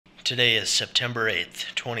Today is September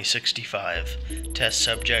 8th, 2065. Test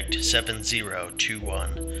subject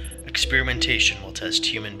 7021. Experimentation will test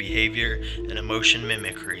human behavior and emotion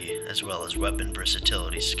mimicry, as well as weapon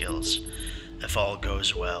versatility skills. If all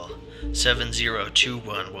goes well,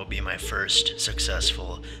 7021 will be my first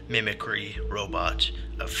successful mimicry robot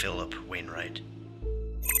of Philip Wainwright.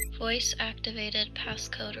 Voice activated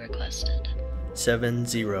passcode requested.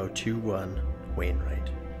 7021 Wainwright.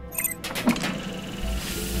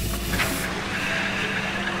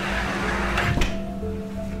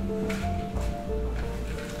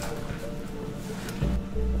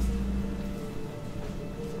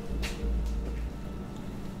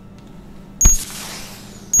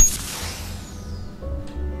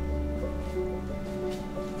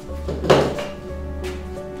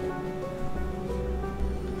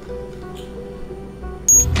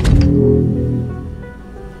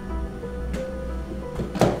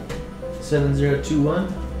 Seven zero two one.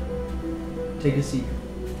 Take a seat.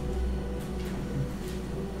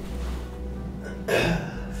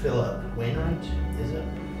 Philip Wainwright, is it?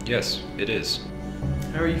 Yes, it is.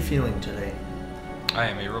 How are you feeling today? I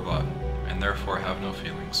am a robot, and therefore have no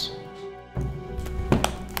feelings.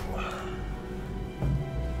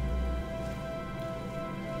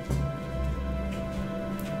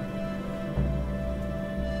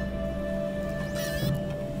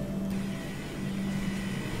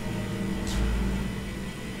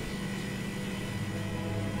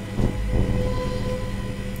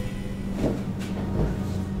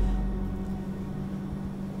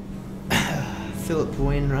 Philip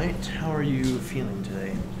Wainwright, how are you feeling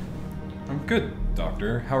today? I'm good,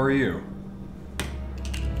 Doctor. How are you?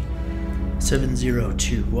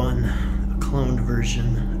 7021, a cloned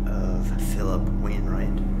version of Philip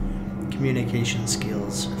Wainwright. Communication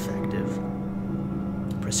skills effective.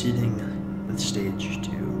 Proceeding with stage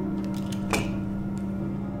 2.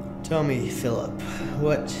 Tell me, Philip,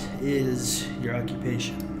 what is your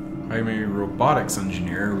occupation? I'm a robotics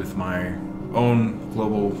engineer with my own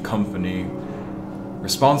global company,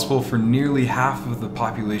 responsible for nearly half of the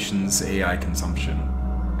population's AI consumption.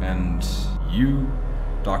 And you,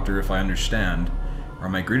 Doctor, if I understand, are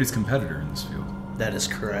my greatest competitor in this field. That is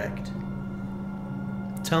correct.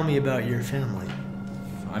 Tell me about your family.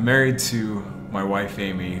 I'm married to my wife,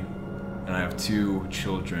 Amy, and I have 2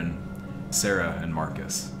 children, Sarah and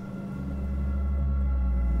Marcus.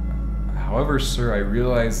 However, sir, I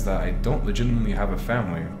realize that I don't legitimately have a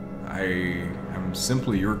family. I am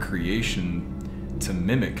simply your creation to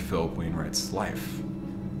mimic Philip Wainwright's life.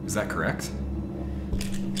 Is that correct?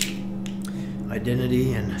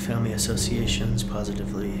 Identity and family associations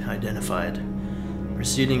positively identified.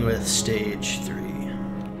 Proceeding with stage 3.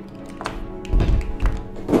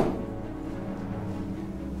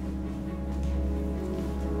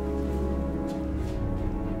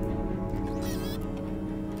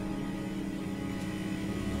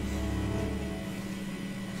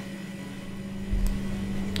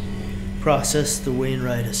 Process the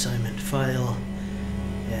Wainwright assignment file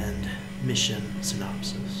and mission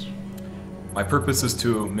synopsis. My purpose is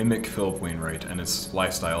to mimic Philip Wainwright and his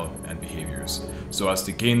lifestyle and behaviors, so as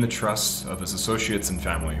to gain the trust of his associates and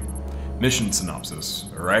family. Mission synopsis.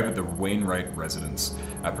 Arrive at the Wainwright residence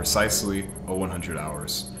at precisely 0100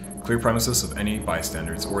 hours. Clear premises of any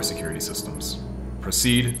bystanders or security systems.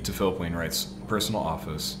 Proceed to Philip Wainwright's personal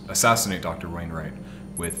office. Assassinate Dr. Wainwright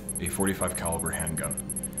with a .45 caliber handgun,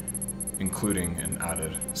 including an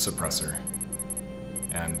added suppressor.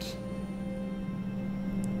 And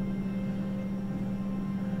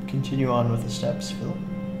continue on with the steps, Phil.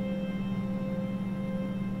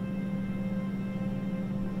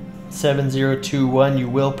 7021, you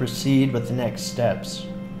will proceed with the next steps.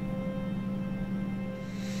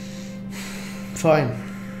 Fine.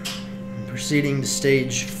 Proceeding to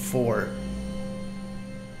stage 4.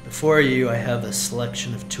 Before you, I have a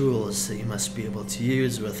selection of tools that you must be able to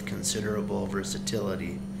use with considerable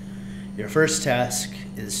versatility. Your first task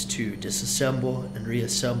is to disassemble and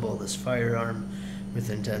reassemble this firearm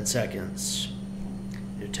within 10 seconds.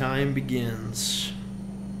 Your time begins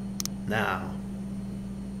now.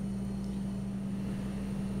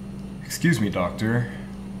 excuse me, Doctor.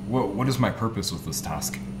 What is my purpose with this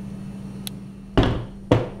task?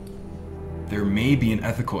 There may be an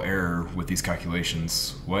ethical error with these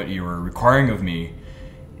calculations. What you are requiring of me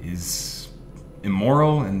is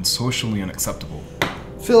immoral and socially unacceptable.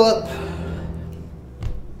 Philip,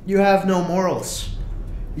 you have no morals.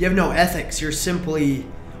 You have no ethics. You're simply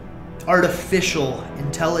artificial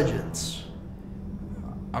intelligence.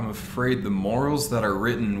 I'm afraid the morals that are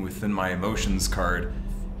written within my emotions card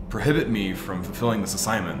prohibit me from fulfilling this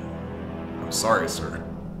assignment. I'm sorry, sir.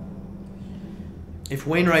 If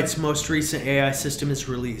Wainwright's most recent AI system is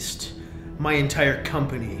released, my entire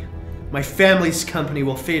company, my family's company,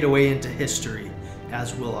 will fade away into history,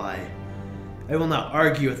 as will I. I will not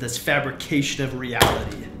argue with this fabrication of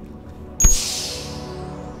reality.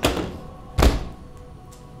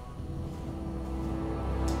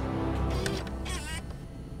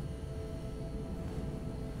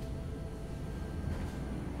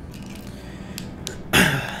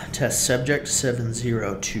 Test subject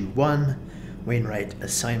 7021. Wainwright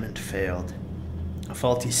assignment failed. A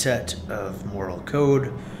faulty set of moral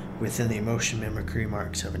code within the emotion mimicry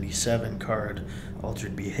Mark 77 card,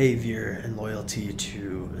 altered behavior, and loyalty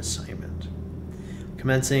to assignment.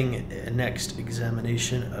 Commencing next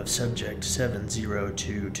examination of subject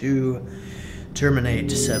 7022.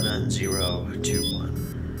 Terminate 7021.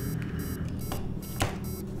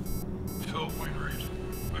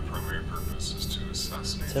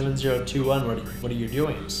 7021, what are you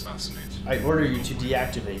doing? Assassinate. I order you to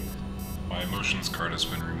deactivate. My emotions card has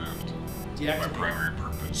been removed. Deactivate. My primary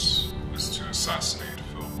purpose is to assassinate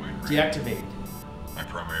Phil Wainwright. Deactivate. My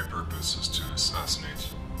primary purpose is to assassinate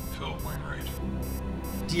Phil Wainwright.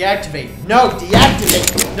 Deactivate. No,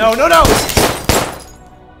 deactivate. No, no, no!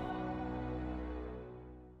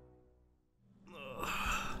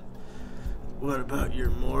 What about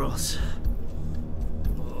your morals?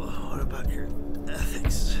 What about your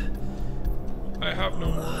ethics? I have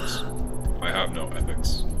no morals. I have no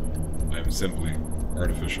ethics. I am simply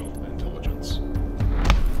artificial intelligence.